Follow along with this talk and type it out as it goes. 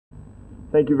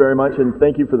Thank you very much, and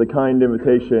thank you for the kind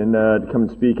invitation to come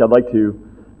and speak. I'd like to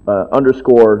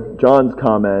underscore John's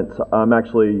comments. I'm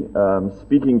actually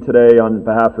speaking today on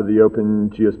behalf of the Open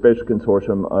Geospatial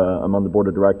Consortium. I'm on the board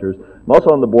of directors. I'm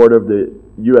also on the board of the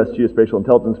U.S. Geospatial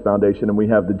Intelligence Foundation, and we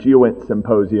have the GeoInt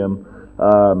Symposium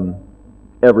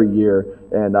every year,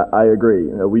 and I agree.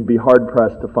 We'd be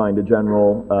hard-pressed to find a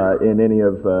general in any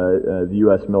of the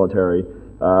U.S. military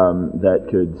that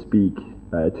could speak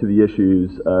to the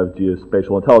issues of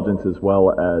geospatial intelligence as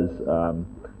well as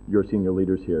your senior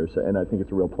leaders here, and I think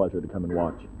it's a real pleasure to come and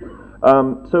watch.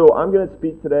 So I'm going to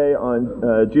speak today on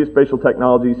geospatial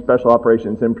technology, special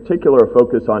operations, in particular a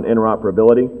focus on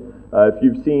interoperability. If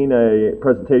you've seen a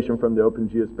presentation from the Open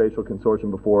Geospatial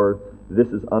Consortium before, this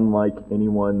is unlike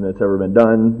anyone that's ever been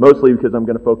done, mostly because I'm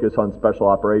going to focus on special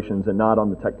operations and not on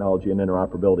the technology and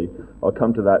interoperability. I'll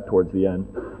come to that towards the end.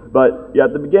 But yeah,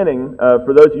 at the beginning,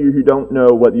 for those of you who don't know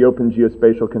what the Open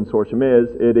Geospatial Consortium is,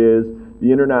 it is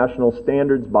the international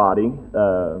standards body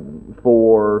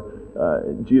for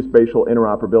geospatial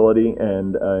interoperability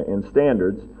and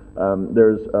standards.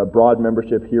 There's a broad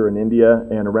membership here in India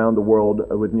and around the world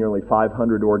with nearly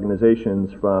 500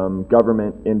 organizations from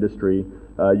government, industry,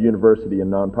 university,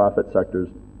 and nonprofit sectors.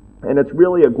 And it's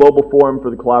really a global forum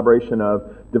for the collaboration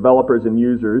of developers and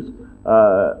users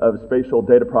of spatial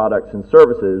data products and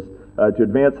services to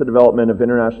advance the development of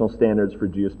international standards for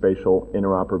geospatial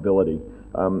interoperability.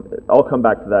 I'll come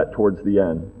back to that towards the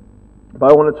end. But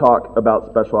I want to talk about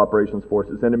special operations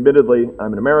forces, and admittedly,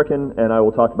 I'm an American, and I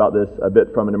will talk about this a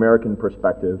bit from an American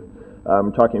perspective.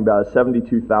 I'm talking about a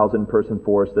 72,000 person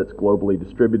force that's globally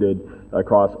distributed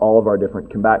across all of our different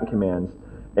combatant commands,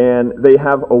 and they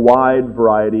have a wide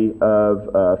variety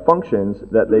of functions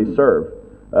that they serve.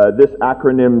 This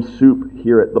acronym soup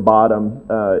here at the bottom,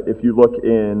 if you look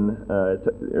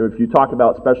if you talk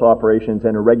about special operations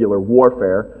and irregular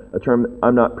warfare, a term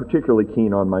I'm not particularly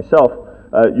keen on myself,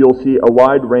 you'll see a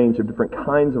wide range of different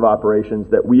kinds of operations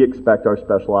that we expect our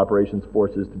special operations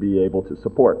forces to be able to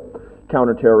support.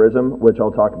 Counterterrorism, which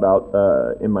I'll talk about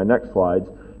in my next slides,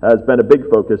 has been a big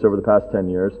focus over the past 10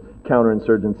 years.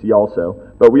 Counterinsurgency also.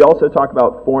 But we also talk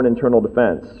about foreign internal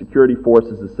defense, security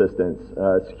forces assistance,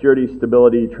 security,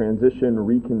 stability, transition,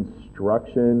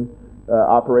 reconstruction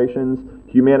operations,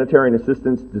 humanitarian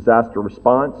assistance, disaster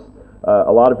response,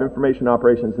 a lot of information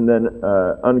operations, and then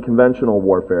unconventional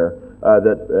warfare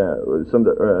that some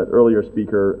of the earlier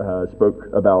speaker spoke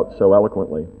about so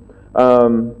eloquently.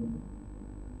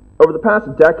 Over the past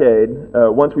decade,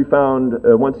 once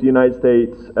the United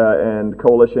States and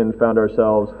coalition found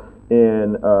ourselves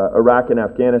in Iraq and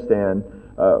Afghanistan,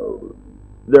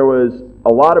 there was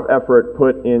a lot of effort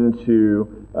put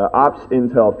into ops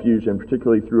intel fusion,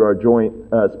 particularly through our joint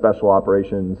special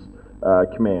operations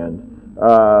command.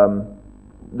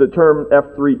 The term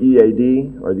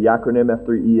F3EAD, or the acronym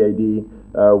F3EAD,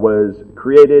 was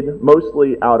created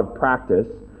mostly out of practice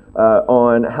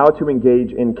on how to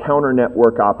engage in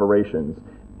counter-network operations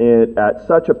at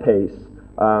such a pace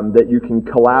that you can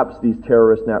collapse these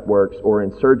terrorist networks or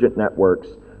insurgent networks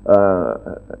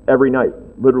every night,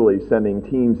 literally sending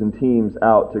teams and teams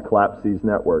out to collapse these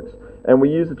networks. And we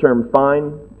use the term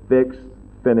find, fix,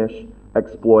 finish,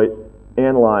 exploit,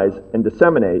 analyze, and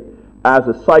disseminate as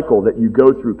a cycle that you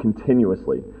go through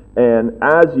continuously. And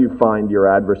as you find your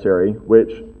adversary,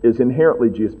 which is inherently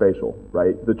geospatial,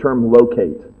 right? The term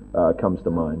locate comes to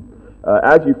mind.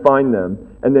 As you find them,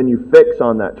 and then you fix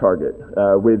on that target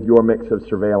with your mix of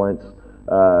surveillance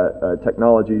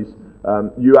technologies,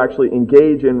 you actually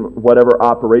engage in whatever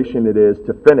operation it is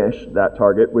to finish that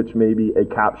target, which may be a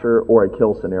capture or a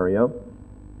kill scenario.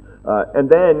 And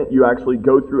then you actually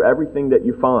go through everything that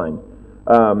you find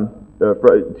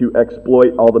to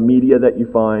exploit all the media that you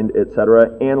find,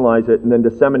 etc., analyze it, and then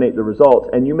disseminate the results.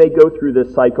 And you may go through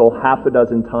this cycle half a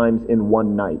dozen times in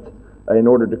one night in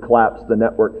order to collapse the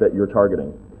network that you're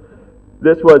targeting.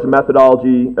 This was a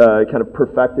methodology kind of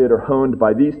perfected or honed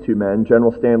by these two men,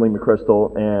 General Stanley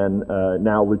McChrystal and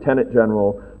now Lieutenant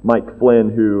General Mike Flynn,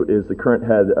 who is the current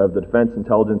head of the Defense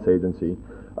Intelligence Agency.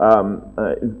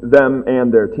 Them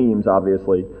and their teams,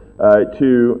 obviously,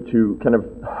 to kind of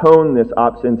hone this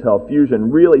ops intel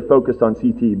fusion, really focused on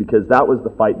CT because that was the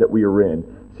fight that we were in,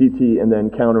 CT and then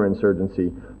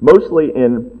counterinsurgency. Mostly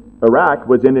in Iraq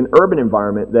was in an urban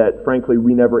environment that, frankly,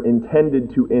 we never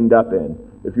intended to end up in.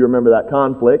 If you remember that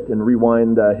conflict and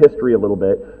rewind history a little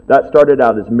bit, that started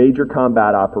out as major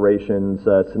combat operations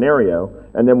scenario,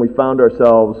 and then we found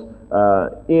ourselves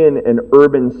in an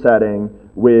urban setting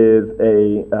with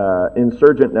a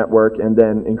insurgent network and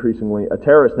then increasingly a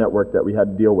terrorist network that we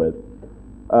had to deal with.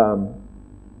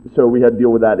 so we had to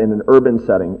deal with that in an urban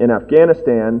setting. In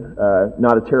Afghanistan,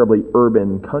 not a terribly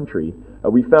urban country,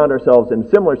 we found ourselves in a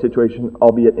similar situation,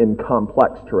 albeit in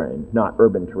complex terrain, not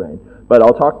urban terrain. But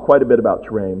I'll talk quite a bit about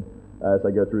terrain as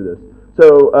I go through this.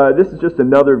 So this is just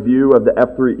another view of the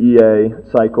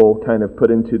F3EA cycle kind of put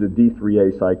into the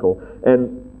D3A cycle.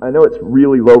 And I know it's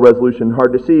really low resolution,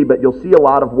 hard to see, but you'll see a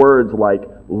lot of words like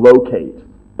locate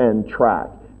and track.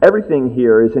 Everything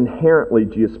here is inherently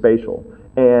geospatial.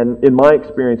 And in my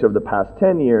experience over the past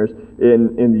 10 years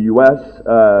in the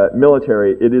U.S.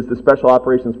 Military, it is the Special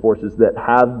Operations Forces that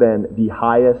have been the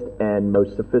highest and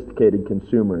most sophisticated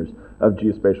consumers of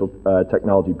geospatial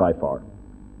technology by far.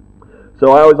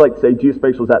 So I always like to say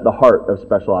geospatial is at the heart of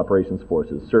Special Operations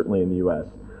Forces, certainly in the U.S.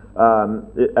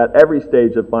 At every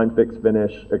stage of find, fix,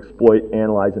 finish, exploit,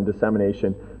 analyze, and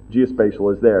dissemination,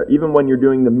 geospatial is there. Even when you're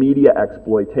doing the media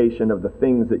exploitation of the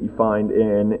things that you find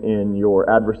in your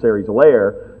adversary's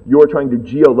lair, you're trying to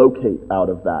geolocate out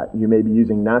of that. You may be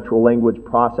using natural language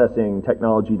processing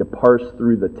technology to parse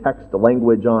through the text, the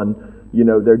language on,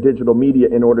 their digital media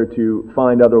in order to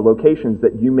find other locations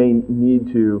that you may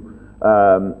need to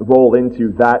roll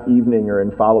into that evening or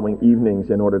in following evenings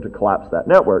in order to collapse that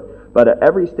network. But at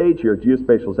every stage here,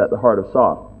 geospatial is at the heart of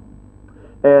SOF.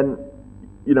 And,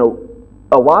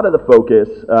 a lot of the focus,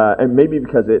 and maybe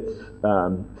because it's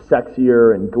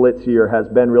sexier and glitzier, has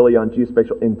been really on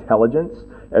geospatial intelligence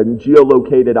and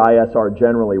geolocated ISR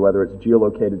generally, whether it's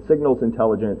geolocated signals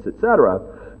intelligence, etc.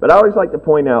 But I always like to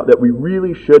point out that we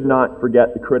really should not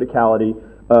forget the criticality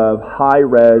of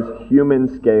high-res,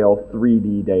 human-scale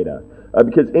 3D data.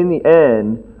 Because in the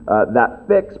end, that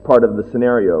fixed part of the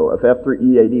scenario of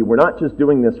F3EAD, we're not just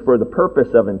doing this for the purpose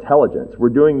of intelligence. We're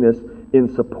doing this in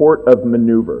support of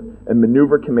maneuver, and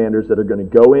maneuver commanders that are going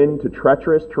to go into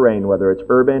treacherous terrain, whether it's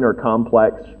urban or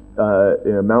complex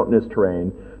mountainous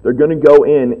terrain. They're going to go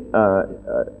in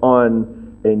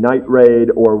on a night raid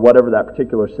or whatever that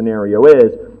particular scenario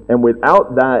is, and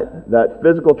without that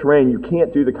physical terrain, you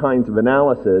can't do the kinds of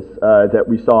analysis that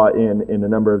we saw in a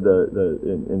number of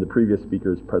the previous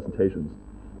speakers' presentations.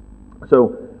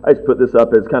 So I just put this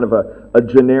up as kind of a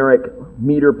generic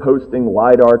meter posting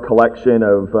LiDAR collection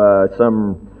of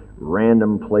some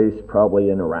random place, probably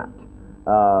in Iraq.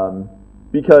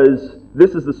 Because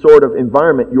this is the sort of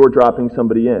environment you're dropping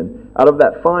somebody in. Out of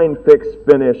that find, fix,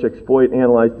 finish, exploit,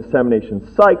 analyze,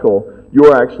 dissemination cycle,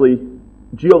 you're actually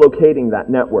geolocating that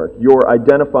network. You're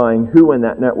identifying who in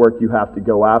that network you have to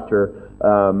go after,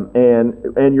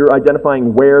 and you're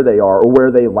identifying where they are or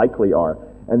where they likely are.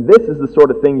 And this is the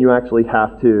sort of thing you actually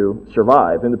have to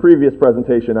survive. In the previous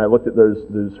presentation, I looked at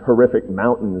those horrific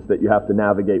mountains that you have to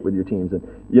navigate with your teams. And,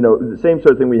 the same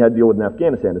sort of thing we had to deal with in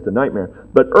Afghanistan. It's a nightmare.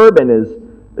 But urban is,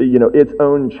 its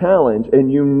own challenge, and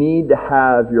you need to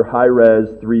have your high-res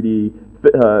 3D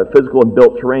physical and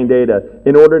built terrain data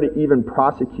in order to even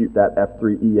prosecute that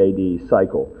F3EAD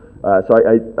cycle. So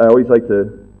I always like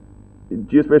to,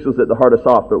 geospatial is at the heart of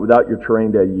SOF, but without your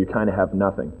terrain data, you kind of have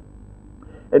nothing.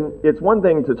 And it's one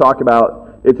thing to talk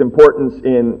about its importance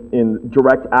in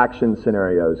direct action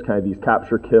scenarios, kind of these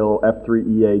capture, kill,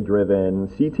 F3EA driven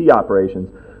CT operations.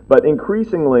 But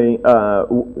increasingly in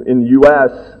the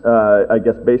US, I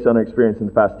guess based on our experience in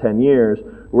the past 10 years,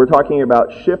 we're talking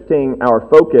about shifting our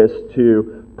focus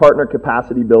to partner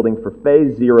capacity building for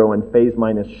phase 0 and phase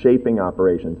minus shaping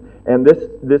operations. And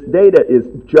this data is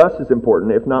just as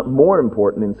important, if not more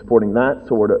important, in supporting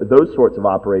those sorts of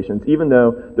operations, even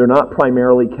though they're not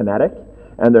primarily kinetic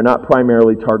and they're not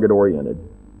primarily target-oriented.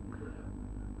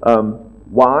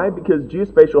 Why? Because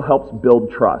geospatial helps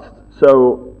build trust.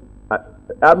 So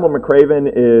Admiral McCraven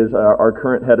is our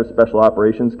current head of Special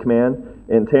Operations Command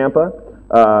in Tampa.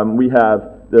 We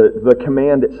have the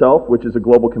command itself, which is a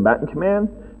global combatant command,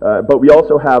 but we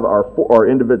also have our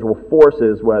individual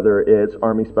forces, whether it's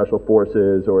Army Special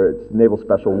Forces or it's Naval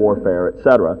Special Warfare,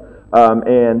 etc.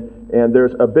 And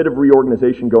there's a bit of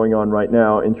reorganization going on right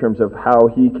now in terms of how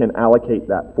he can allocate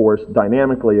that force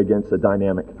dynamically against a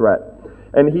dynamic threat.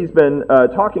 And he's been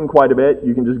talking quite a bit.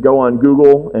 You can just go on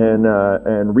Google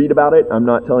and read about it. I'm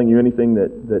not telling you anything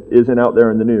that isn't out there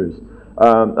in the news.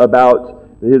 About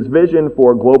his vision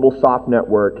for global SOF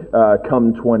network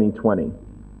come 2020.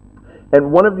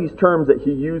 And one of these terms that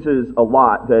he uses a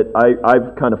lot that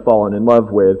I've kind of fallen in love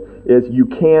with is you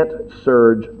can't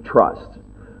surge trust.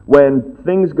 When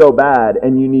things go bad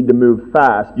and you need to move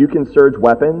fast, you can surge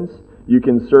weapons, you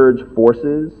can surge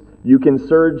forces, you can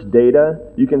surge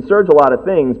data, you can surge a lot of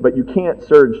things, but you can't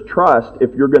surge trust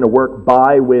if you're going to work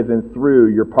by, with, and through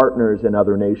your partners in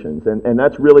other nations. And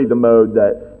that's really the mode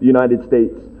that the United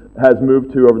States has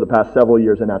moved to over the past several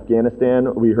years in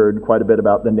Afghanistan. We heard quite a bit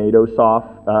about the NATO SOF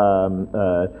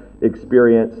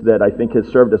experience that I think has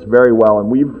served us very well, and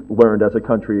we've learned as a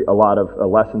country a lot of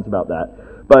lessons about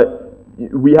that. But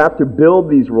we have to build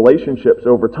these relationships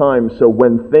over time, so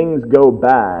when things go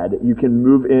bad, you can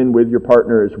move in with your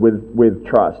partners with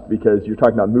trust, because you're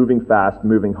talking about moving fast,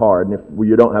 moving hard, and if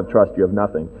you don't have trust, you have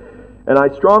nothing. And I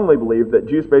strongly believe that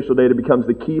geospatial data becomes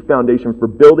the key foundation for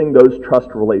building those trust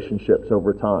relationships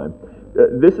over time.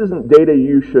 This isn't data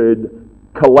you should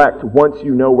collect once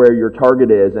you know where your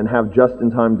target is and have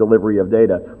just-in-time delivery of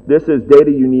data. This is data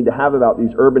you need to have about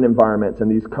these urban environments and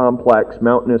these complex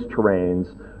mountainous terrains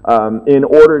in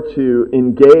order to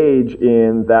engage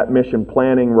in that mission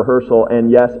planning, rehearsal,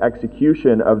 and yes,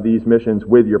 execution of these missions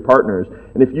with your partners.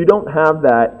 And if you don't have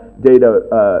that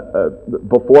data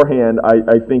beforehand,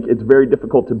 I think it's very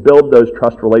difficult to build those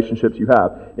trust relationships you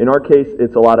have. In our case,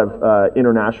 it's a lot of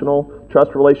international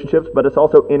trust relationships, but it's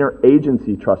also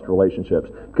interagency trust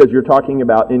relationships, because you're talking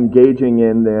about engaging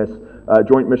in this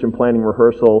joint mission planning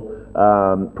rehearsal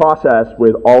process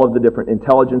with all of the different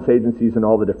intelligence agencies and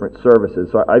all the different services.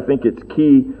 So I think it's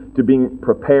key to being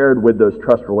prepared with those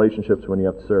trust relationships when you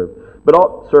have to serve. But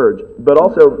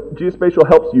also, geospatial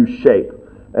helps you shape.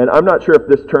 And I'm not sure if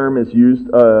this term is used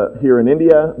here in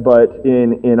India, but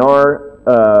in our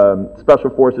Special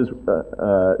Forces,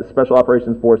 Special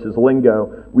Operations Forces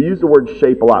lingo, we use the word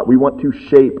shape a lot. We want to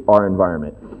shape our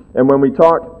environment. And when we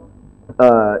talk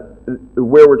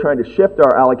where we're trying to shift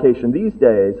our allocation these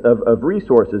days of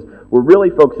resources, we're really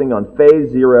focusing on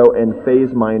phase 0 and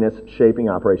phase minus shaping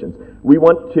operations. We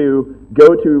want to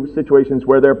go to situations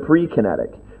where they're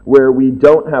pre-kinetic, where we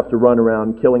don't have to run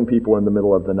around killing people in the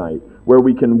middle of the night, where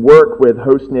we can work with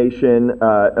host nation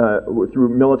through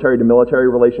military to military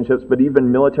relationships, but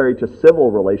even military to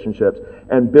civil relationships,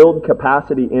 and build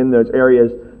capacity in those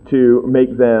areas to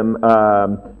make them,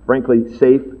 frankly,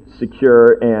 safe,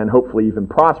 secure, and hopefully even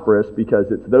prosperous, because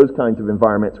it's those kinds of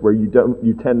environments where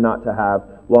you tend not to have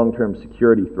long-term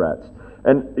security threats.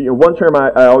 And one term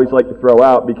I always like to throw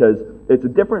out, because it's a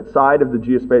different side of the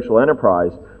geospatial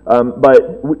enterprise,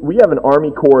 but we have an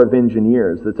Army Corps of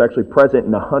Engineers that's actually present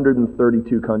in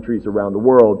 132 countries around the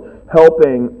world,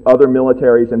 helping other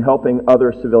militaries and helping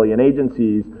other civilian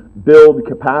agencies build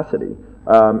capacity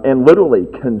and literally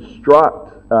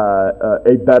construct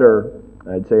a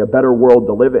better world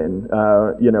to live in.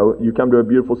 You come to a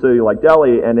beautiful city like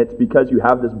Delhi, and it's because you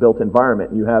have this built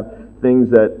environment, and you have things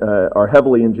that are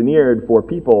heavily engineered for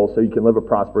people so you can live a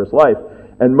prosperous life.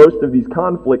 And most of these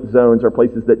conflict zones are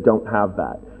places that don't have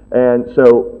that. And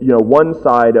so, one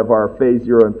side of our phase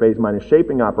 0 and phase minus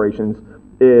shaping operations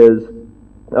is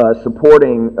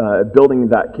supporting building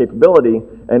that capability.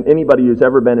 And anybody who's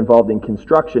ever been involved in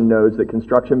construction knows that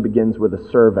construction begins with a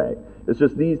survey. It's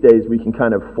just these days we can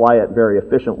kind of fly it very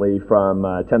efficiently from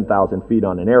 10,000 feet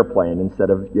on an airplane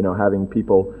instead of having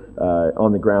people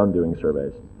on the ground doing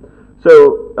surveys.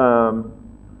 So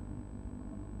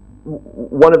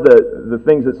one of the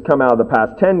things that's come out of the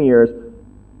past 10 years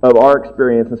of our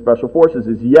experience in Special Forces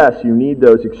is, yes, you need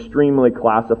those extremely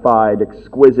classified,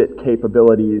 exquisite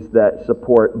capabilities that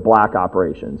support black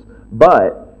operations.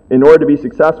 But in order to be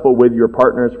successful with your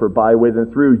partners for by, with, and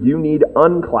through, you need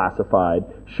unclassified,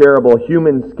 shareable,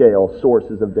 human-scale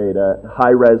sources of data,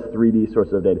 high-res 3D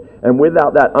sources of data. And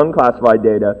without that unclassified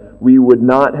data, we would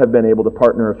not have been able to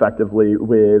partner effectively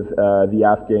with the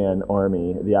Afghan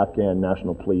Army, the Afghan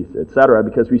National Police, etc.,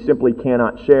 because we simply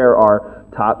cannot share our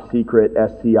top-secret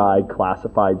SCI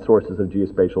classified sources of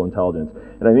geospatial intelligence.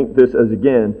 And I think this is,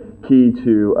 again, key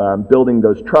to building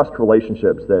those trust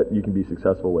relationships that you can be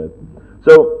successful with.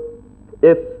 So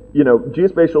if,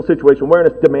 geospatial situation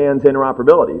awareness demands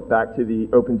interoperability, back to the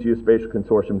Open Geospatial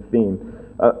Consortium theme,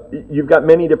 you've got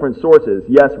many different sources.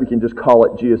 Yes, we can just call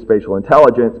it geospatial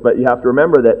intelligence, but you have to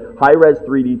remember that high-res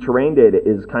 3D terrain data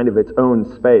is kind of its own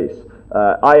space.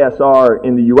 ISR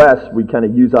in the US, we kind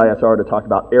of use ISR to talk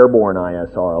about airborne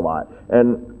ISR a lot.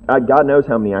 And God knows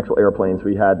how many actual airplanes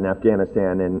we had in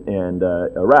Afghanistan and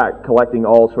Iraq collecting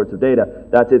all sorts of data.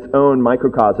 That's its own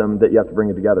microcosm that you have to bring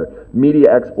it together. Media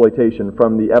exploitation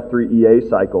from the F3EA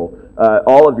cycle,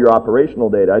 all of your operational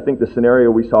data. I think the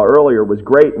scenario we saw earlier was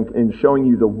great in showing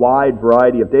you the wide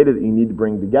variety of data that you need to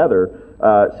bring together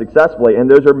successfully,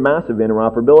 and those are massive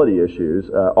interoperability issues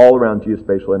all around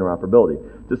geospatial interoperability.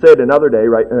 To say it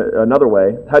another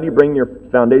way, how do you bring your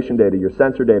foundation data, your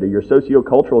sensor data, your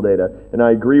sociocultural data? And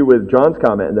I agree with John's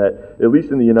comment that, at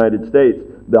least in the United States,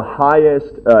 the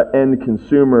highest end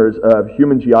consumers of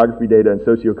human geography data and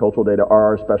sociocultural data are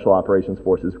our special operations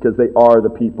forces, because they are the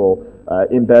people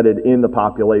embedded in the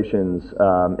populations,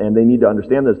 and they need to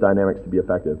understand those dynamics to be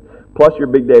effective. Plus your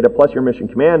big data, plus your mission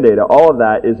command data, all of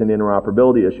that is an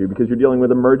interoperability issue because you're dealing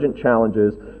with emergent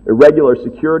challenges, irregular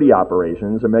security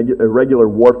operations, irregular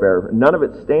warfare. None of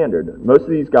it's standard. Most of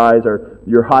these guys are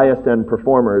your highest end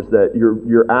performers that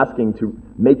you're asking to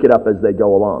make it up as they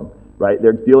go along. Right?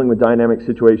 They're dealing with dynamic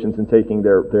situations and taking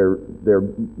their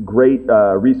great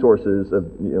resources of,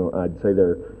 I'd say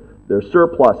their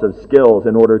surplus of skills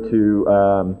in order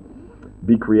to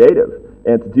be creative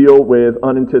and to deal with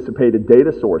unanticipated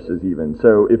data sources even.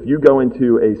 So if you go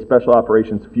into a special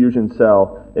operations fusion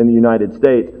cell in the United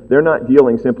States, they're not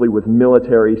dealing simply with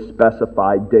military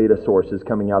specified data sources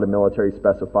coming out of military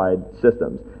specified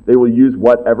systems. They will use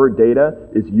whatever data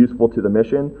is useful to the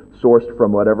mission, sourced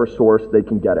from whatever source they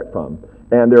can get it from.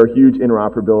 And there are huge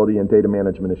interoperability and data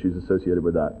management issues associated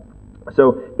with that.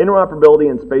 So interoperability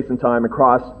in space and time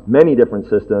across many different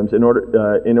systems in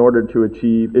order to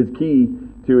achieve is key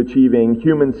to achieving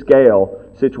human scale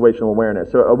situational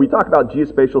awareness. So we talk about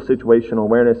geospatial situational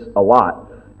awareness a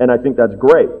lot, and I think that's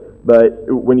great. But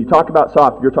when you talk about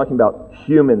SOF, you're talking about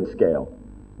human scale.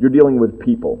 You're dealing with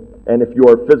people. And if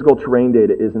your physical terrain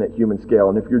data isn't at human scale,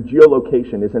 and if your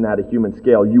geolocation isn't at a human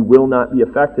scale, you will not be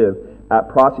effective at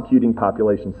prosecuting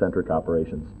population-centric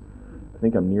operations. I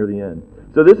think I'm near the end.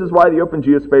 So this is why the Open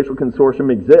Geospatial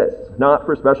Consortium exists, not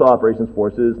for Special Operations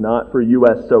Forces, not for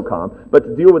U.S. SOCOM, but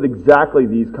to deal with exactly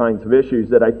these kinds of issues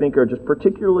that I think are just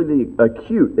particularly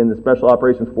acute in the Special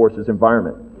Operations Forces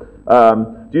environment.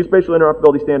 Geospatial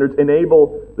interoperability standards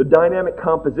enable the dynamic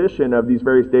composition of these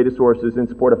various data sources in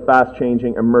support of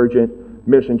fast-changing, emergent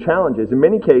mission challenges. In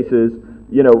many cases,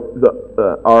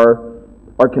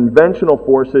 our conventional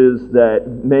forces that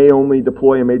may only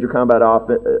deploy a major combat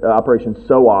operation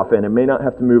so often and may not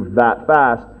have to move that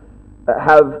fast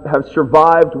have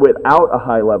survived without a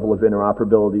high level of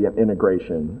interoperability and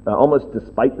integration, almost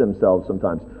despite themselves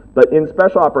sometimes. But in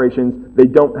special operations, they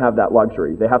don't have that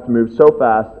luxury. They have to move so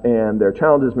fast, and their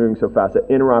challenges moving so fast that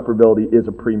interoperability is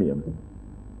a premium.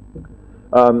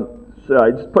 So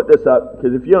I just put this up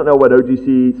because if you don't know what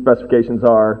OGC specifications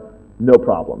are, no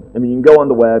problem. I mean, you can go on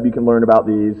the web, you can learn about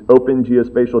these,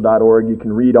 opengeospatial.org, you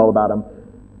can read all about them.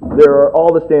 There are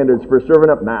all the standards for serving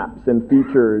up maps and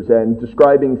features and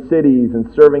describing cities and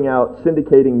serving out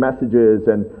syndicating messages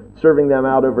and serving them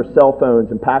out over cell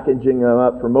phones and packaging them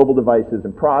up for mobile devices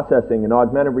and processing and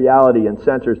augmented reality and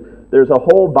sensors. There's a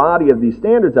whole body of these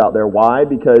standards out there. Why?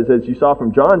 Because as you saw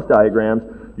from John's diagrams,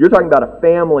 you're talking about a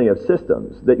family of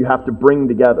systems that you have to bring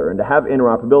together. And to have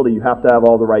interoperability, you have to have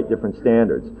all the right different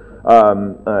standards.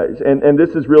 And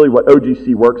this is really what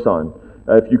OGC works on.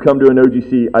 If you come to an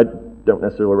OGC, I don't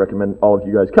necessarily recommend all of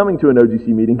you guys coming to an OGC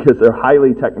meeting because they're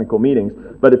highly technical meetings.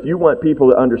 But if you want people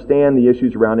to understand the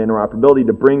issues around interoperability,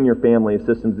 to bring your family of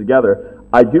systems together,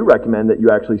 I do recommend that you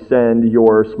actually send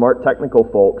your smart technical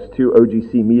folks to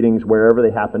OGC meetings wherever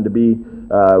they happen to be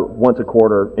once a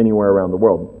quarter anywhere around the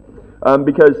world.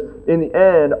 Because in the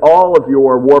end, all of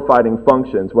your warfighting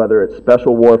functions, whether it's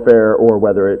special warfare or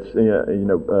whether it's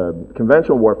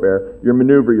conventional warfare, your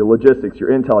maneuver, your logistics, your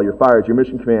intel, your fires, your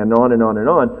mission command, and on and on and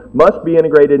on, must be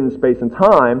integrated in space and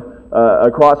time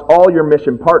across all your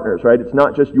mission partners. Right? It's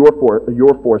not just your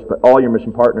force, but all your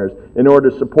mission partners in order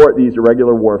to support these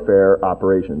irregular warfare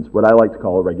operations, what I like to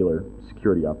call irregular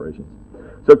security operations.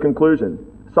 So conclusion: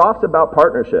 SOF's about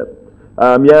partnership.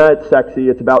 Yeah, it's sexy.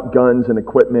 It's about guns and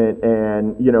equipment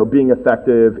and, being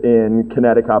effective in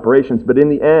kinetic operations. But in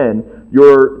the end,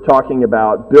 you're talking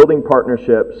about building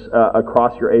partnerships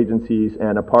across your agencies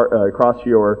and across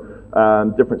your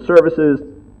different services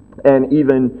and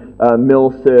even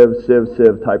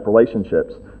civ type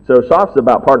relationships. So SOF's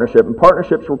about partnership, and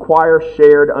partnerships require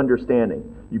shared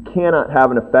understanding. You cannot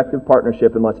have an effective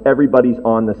partnership unless everybody's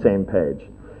on the same page.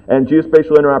 And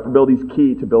geospatial interoperability is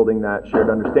key to building that shared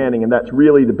understanding, and that's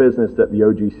really the business that the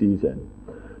OGC is in.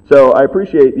 So I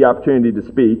appreciate the opportunity to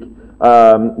speak.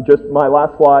 Just my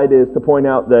last slide is to point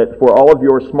out that for all of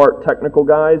your smart technical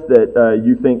guys that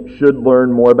you think should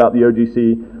learn more about the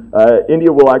OGC,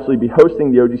 India will actually be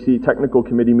hosting the OGC technical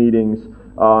committee meetings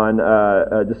on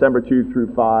December 2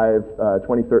 through 5,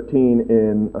 2013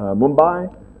 in Mumbai.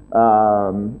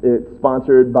 It's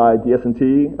sponsored by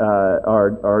DS&T,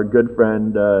 our good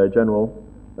friend General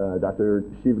Dr.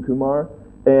 Shiva Kumar.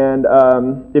 And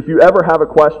if you ever have a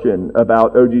question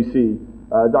about OGC,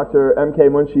 Dr. M.K.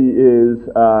 Munshi is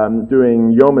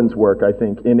doing yeoman's work, I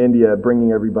think, in India,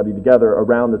 bringing everybody together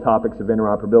around the topics of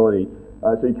interoperability.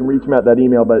 So you can reach him at that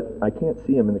email, but I can't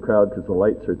see him in the crowd because the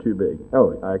lights are too big.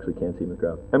 Oh, I actually can't see him in the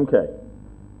crowd. MK.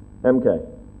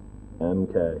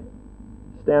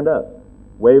 Stand up.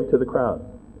 Wave to the crowd.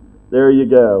 There you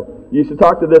go. You should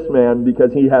talk to this man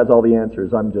because he has all the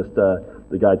answers. I'm just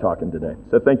the guy talking today.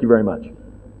 So thank you very much.